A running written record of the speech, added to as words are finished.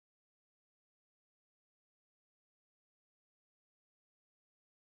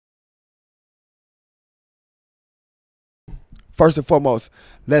first and foremost,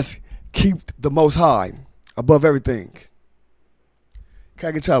 let's keep the Most High above everything. Can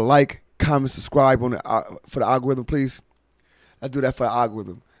I get y'all to like, comment, subscribe on for the algorithm, please? Let's do that for the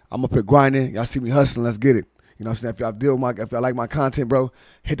algorithm. I'm up here grinding. Y'all see me hustling. Let's get it. You know what I'm saying? If y'all like my content, bro,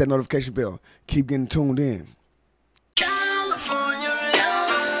 hit that notification bell. Keep getting tuned in.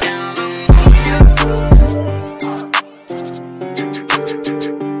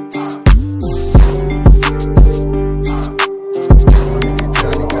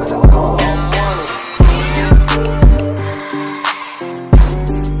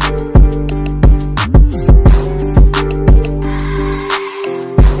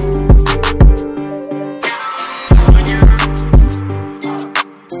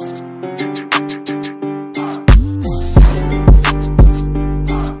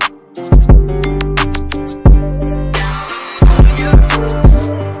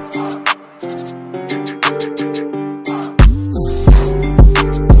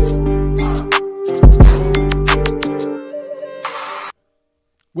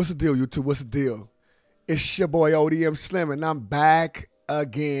 What's the deal, YouTube? What's the deal? It's your boy ODM Slim, and I'm back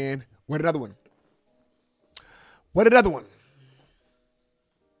again with another one. We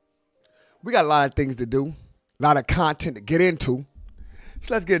got a lot of things to do, a lot of content to get into.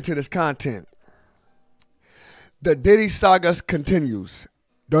 So let's get into this content. The Diddy saga continues.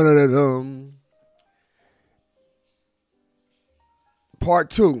 Dun-dun-dun-dun.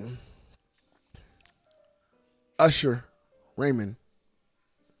 Part 2. Usher, Raymond.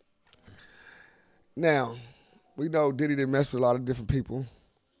 Now, we know Diddy did mess with a lot of different people.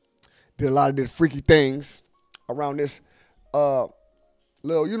 Did a lot of different freaky things around this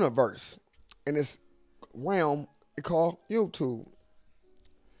little universe. In this realm they call YouTube.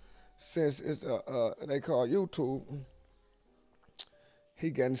 Since it's they call YouTube,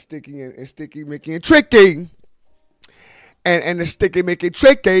 he getting sticky and sticky, Mickey, and tricky. And the sticky, Mickey,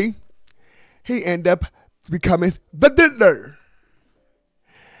 tricky, he end up becoming the diddler.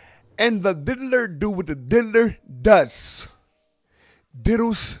 And the diddler do what the diddler does.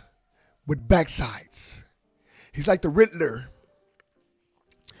 Diddles with backsides. He's like the Riddler,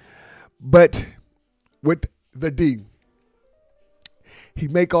 but with the D. He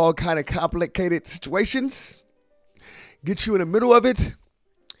make all kind of complicated situations, get you in the middle of it,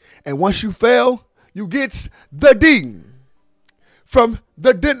 and once you fail, you get the D from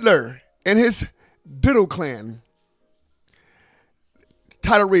the diddler and his diddle clan.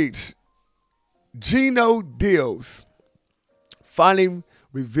 Title reads, Gino Deals finally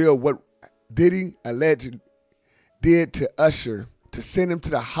revealed what Diddy allegedly did to Usher to send him to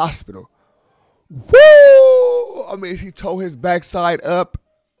the hospital. Woo! I mean, he tore his backside up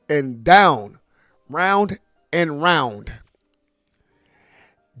and down, round and round.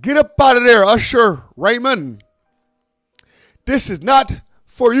 Get up out of there, Usher Raymond. This is not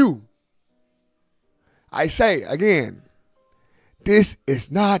for you. I say again, this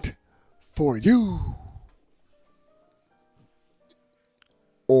is not for you.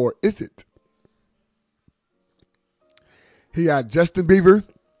 Or is it? He had Justin Bieber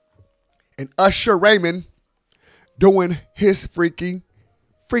and Usher Raymond doing his freakies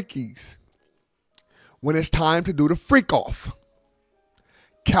when it's time to do the freak off.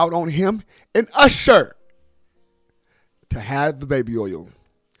 Count on him and Usher to have the baby oil.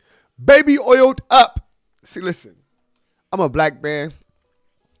 Baby oiled up. See, listen. I'm a black man.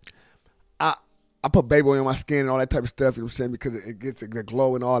 I put baby oil on my skin and all that type of stuff, you know what I'm saying, because it gets the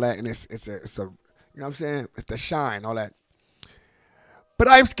glow and all that, and it's a you know what I'm saying, it's the shine, all that. But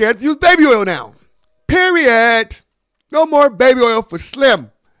I'm scared to use baby oil now. Period. No more baby oil for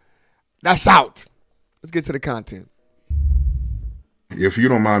Slim. That's out. Let's get to the content. If you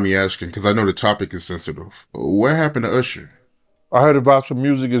don't mind me asking, because I know the topic is sensitive, what happened to Usher? I heard about some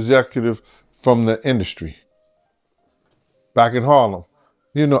music executive from the industry back in Harlem.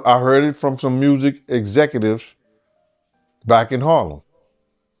 You know, I heard it from some music executives back in Harlem.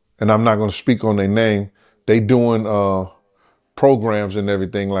 And I'm not going to speak on their name. They doing programs and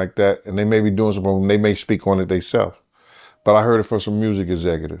everything like that. And they may be doing some, they may speak on it themselves. But I heard it from some music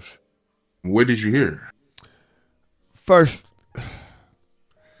executives. What did you hear? First,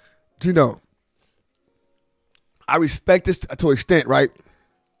 Gino, I respect this to an extent, right?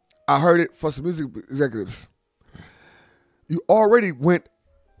 I heard it from some music executives. You already went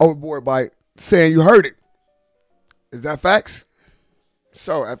overboard by saying you heard it. Is that facts?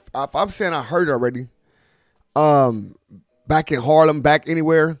 So if I'm saying I heard it already, back in Harlem, back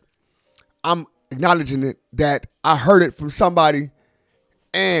anywhere, I'm acknowledging it that I heard it from somebody,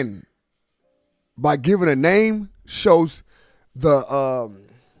 and by giving a name shows the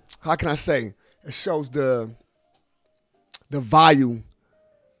how can I say, it shows the the value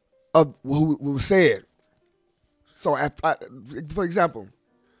of what was said. So, for example,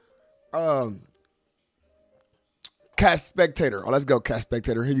 Cat Spectator. Oh, let's go, Cat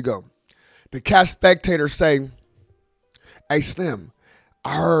Spectator. Here you go. The Cat Spectator say, "Hey, Slim,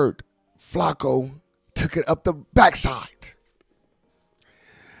 I heard Flacco took it up the backside.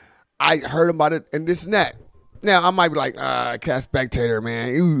 I heard about it and this and that." Now, I might be like, Cat Spectator,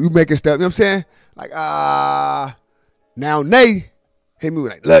 man, you making stuff, you know what I'm saying? Like, now Nay hit me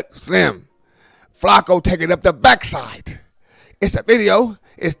with like, "Look, Slim, Flacco take it up the backside. It's a video.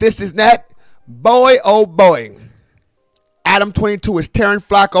 It's this, is that. Boy, oh boy. Adam 22 is tearing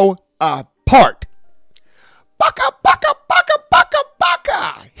Flacco apart. Baka, baka, baka, baka,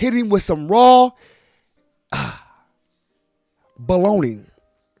 baka. Hit him with some raw baloney.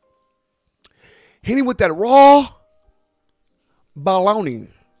 Hit him with that raw baloney.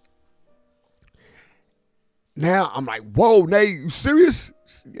 Now I'm like, whoa, Nate, you serious?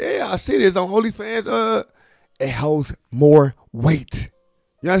 Yeah, I see this on OnlyFans. It holds more weight.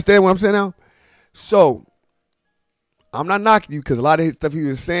 You understand what I'm saying now? So I'm not knocking you because a lot of his stuff he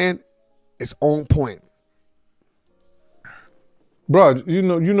was saying is on point. Bro, you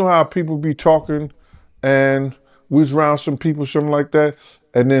know how people be talking and we was around some people, something like that,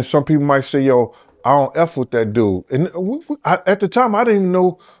 and then some people might say, yo, I don't F with that dude. And at the time, I didn't even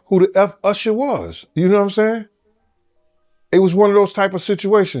know who the F Usher was. You know what I'm saying? It was one of those type of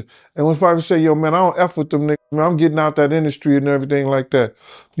situations. And when probably say, yo, man, I don't F with them niggas. Man, I'm getting out that industry and everything like that.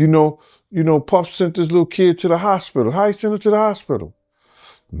 You know, Puff sent this little kid to the hospital. How he sent him to the hospital?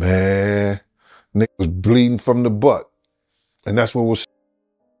 Man, nigga was bleeding from the butt. And that's what was.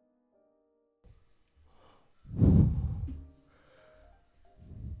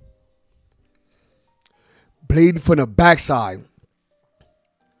 Bleeding from the backside.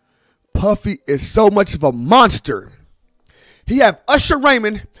 Puffy is so much of a monster. He have Usher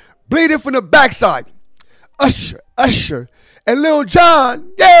Raymond bleeding from the backside. Usher, and Lil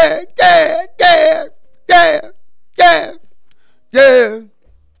Jon, yeah.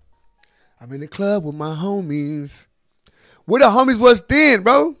 I'm in the club with my homies. Where the homies was then,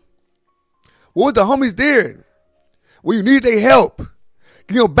 bro? What was the homies then? When you needed their help.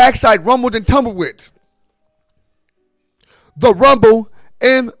 You know, backside rumbled and tumbled with. The Rumble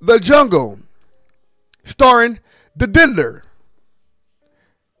in the Jungle. Starring the Diddler.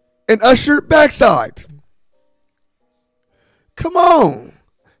 And Usher backside. Come on.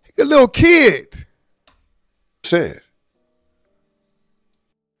 You're a little kid. Said.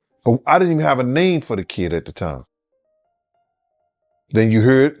 But I didn't even have a name for the kid at the time. Then you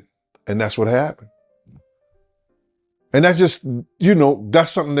heard, and that's what happened. And that's just,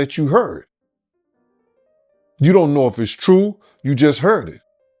 that's something that you heard. You don't know if it's true, you just heard it.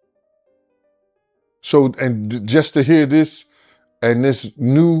 So, and just to hear this, and this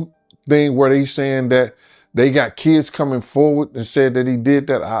new thing where they saying that they got kids coming forward and said that he did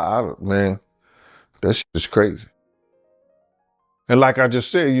that, man, that shit is crazy. And like I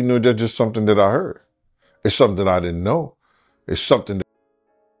just said, that's just something that I heard. It's something that I didn't know. It's something that.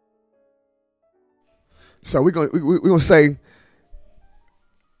 So we're gonna say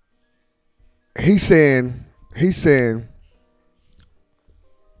he's saying.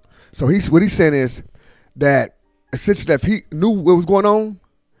 So what he's saying is that essentially if he knew what was going on,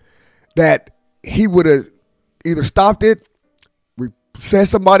 that he would have either stopped it, said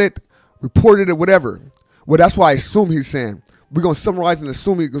something about it, reported it, whatever. Well, that's why I assume he's saying. We're going to summarize and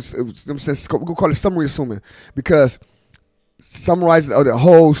assume, we're going to call it summary assuming, because summarizing the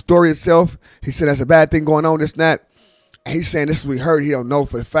whole story itself, he said that's a bad thing going on, this and that. And he's saying this is what we heard, he don't know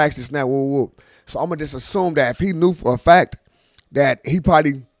for the facts, this and that, whoa. So I'm going to just assume that if he knew for a fact that he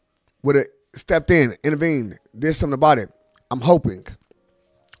probably would have stepped in, intervened, did something about it. I'm hoping.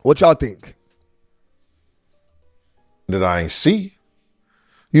 What y'all think? That I ain't see.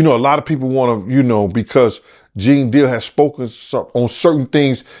 A lot of people want to, because Gene Deal has spoken on certain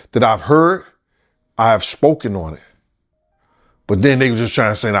things that I've heard, I have spoken on it. But then they were just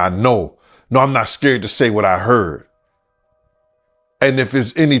trying to say, I know. No, I'm not scared to say what I heard. And if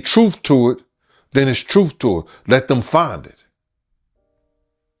there's any truth to it, then it's truth to it. Let them find it.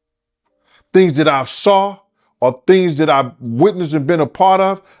 Things that I've saw or things that I've witnessed and been a part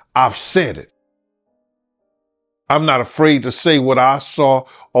of, I've said it. I'm not afraid to say what I saw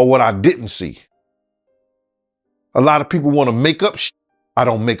or what I didn't see. A lot of people want to make up shit. I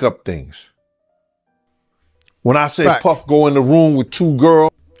don't make up things. When I say Facts. Puff go in the room with two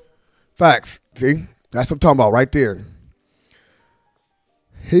girls. Facts. See? That's what I'm talking about right there.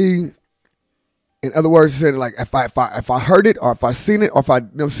 He, in other words, he said, like, if I heard it or if I seen it or if I,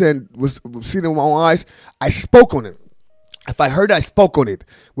 was seen it with my own eyes, I spoke on it. If I heard, I spoke on it,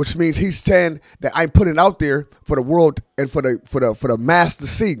 which means he's saying that I'm putting it out there for the world and for the mass to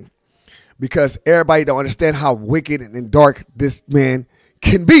see, because everybody don't understand how wicked and dark this man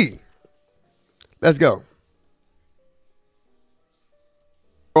can be. Let's go.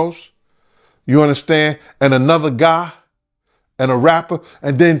 You understand? And another guy and a rapper,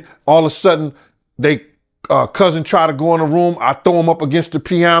 and then all of a sudden they cousin try to go in the room. I throw them up against the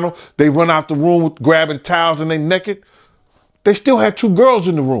piano. They run out the room with grabbing towels and they naked. They still had two girls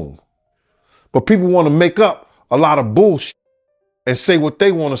in the room. But people want to make up a lot of bullshit and say what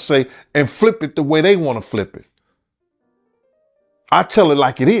they want to say and flip it the way they want to flip it. I tell it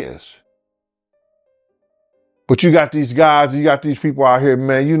like it is. But you got these guys, you got these people out here,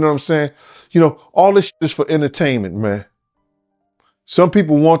 man, you know what I'm saying? You know, all this shit is for entertainment, man. Some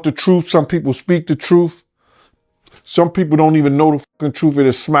people want the truth. Some people speak the truth. Some people don't even know the fucking truth.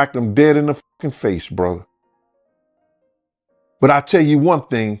 It'll smack them dead in the fucking face, brother. But I tell you one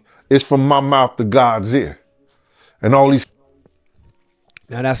thing, it's from my mouth to God's ear. And all these.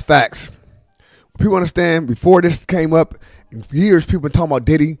 Now that's facts. People understand, before this came up, in years people been talking about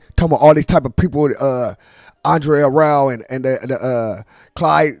Diddy, talking about all these type of people, Andre Arrell and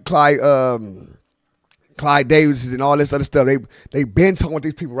Clyde Davis and all this other stuff. They been talking with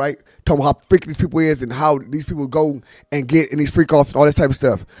these people, right? Talking about how freaky these people is and how these people go and get in these freak offs and all this type of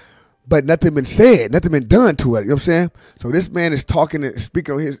stuff. But nothing been said, nothing been done to it. You know what I'm saying? So this man is talking and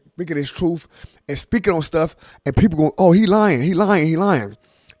speaking his truth and speaking on stuff, and people going, oh, he lying.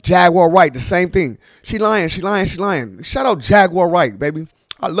 Jaguar Wright, the same thing. She lying. Shout out Jaguar Wright, baby.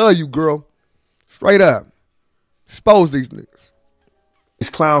 I love you, girl. Straight up. Expose these niggas. These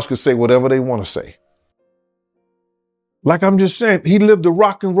clowns can say whatever they want to say. Like I'm just saying, he lived a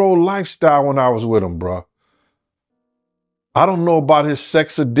rock and roll lifestyle when I was with him, bro. I don't know about his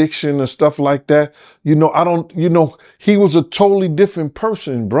sex addiction and stuff like that. He was a totally different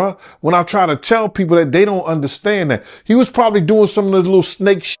person, bro. When I try to tell people that, they don't understand that. He was probably doing some of the little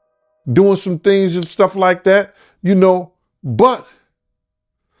snake shit, doing some things and stuff like that, but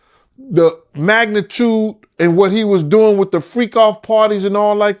the magnitude and what he was doing with the freak off parties and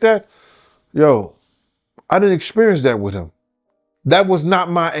all like that, I didn't experience that with him. That was not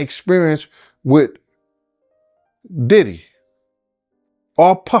my experience with Diddy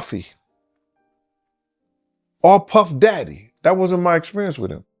or Puffy or Puff Daddy. That wasn't my experience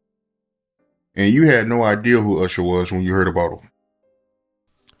with him. And you had no idea who Usher was when you heard about him.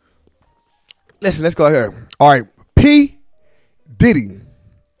 Listen, let's go here. All right. P. Diddy,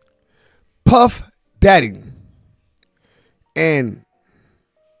 Puff Daddy, and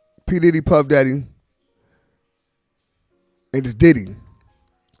P. Diddy, Puff Daddy, and it's Diddy.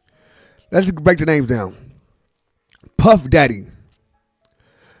 Let's break the names down. Puff Daddy.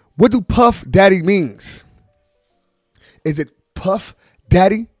 What do Puff Daddy means? Is it Puff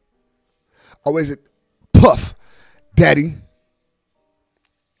Daddy? Or is it Puff Daddy?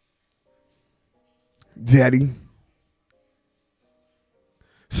 Daddy.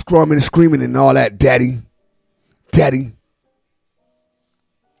 Scrumming and screaming and all that. Daddy.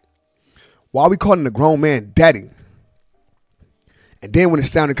 Why are we calling a grown man Daddy? And then when it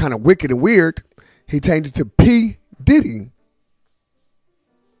sounded kind of wicked and weird, he changed it to P. Diddy.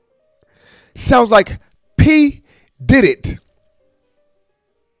 Sounds like P did it.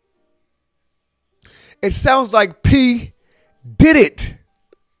 It sounds like P did it.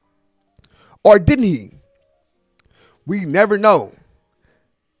 Or didn't he? We never know.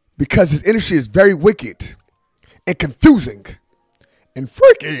 Because his industry is very wicked and confusing and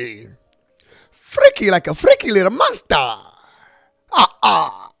freaky. Freaky like a freaky little monster.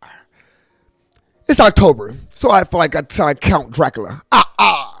 It's October, so I feel like I sound like Count Dracula.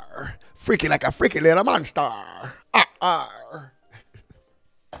 Freaky like a freaky little monster.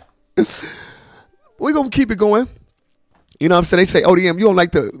 We're going to keep it going. You know what I'm saying? They say, ODM, you don't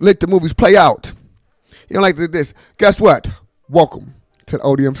like to let the movies play out. You don't like to do this. Guess what? Welcome to the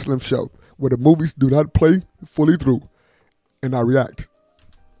ODM Slim Show, where the movies do not play fully through, and I react.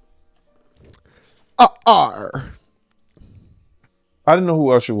 I didn't know who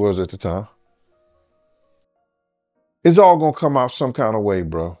Usher was at the time. It's all going to come out some kind of way,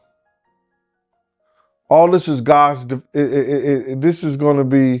 bro. All this is God's, this is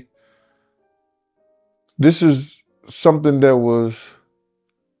something that was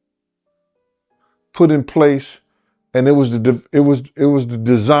put in place, and it was the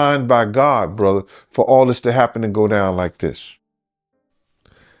design by God, brother, for all this to happen and go down like this.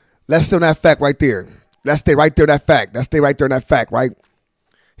 Let's stay on that fact right there. Let's stay right there, that fact. Let's stay right there in that fact, right?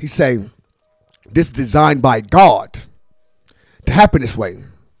 He's saying this is designed by God to happen this way.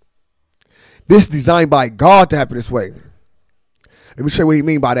 This is designed by God to happen this way. Let me show you what he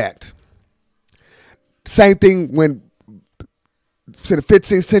mean by that. Same thing when, in the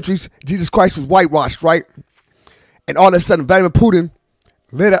 15th centuries, Jesus Christ was whitewashed, right? And all of a sudden, Vladimir Putin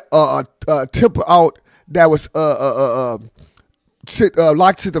lit a temple out that was locked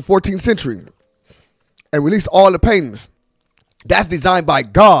since the 14th century and released all the paintings. That's designed by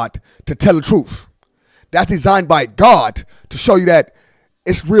God to tell the truth. That's designed by God to show you that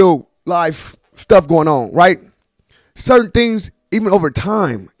it's real life stuff going on, right? Certain things, even over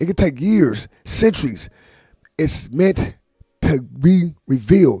time, it can take years, centuries. It's meant to be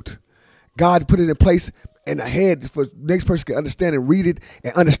revealed. God put it in place in the head for the next person can understand and read it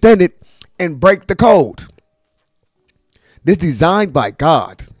and understand it and break the code. This is designed by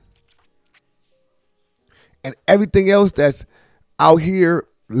God. And everything else that's out here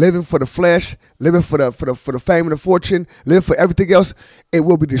living for the flesh, living for the fame and the fortune, living for everything else, it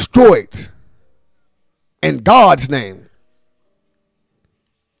will be destroyed in God's name.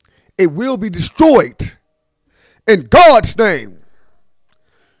 It will be destroyed in God's name.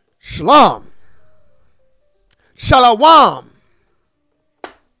 Shalom. Shalom.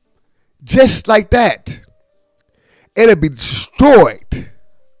 Just like that. It'll be destroyed.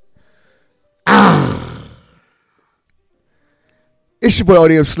 It's your boy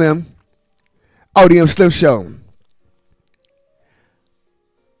ODM Slim. ODM Slim Show.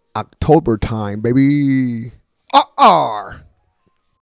 October time, baby.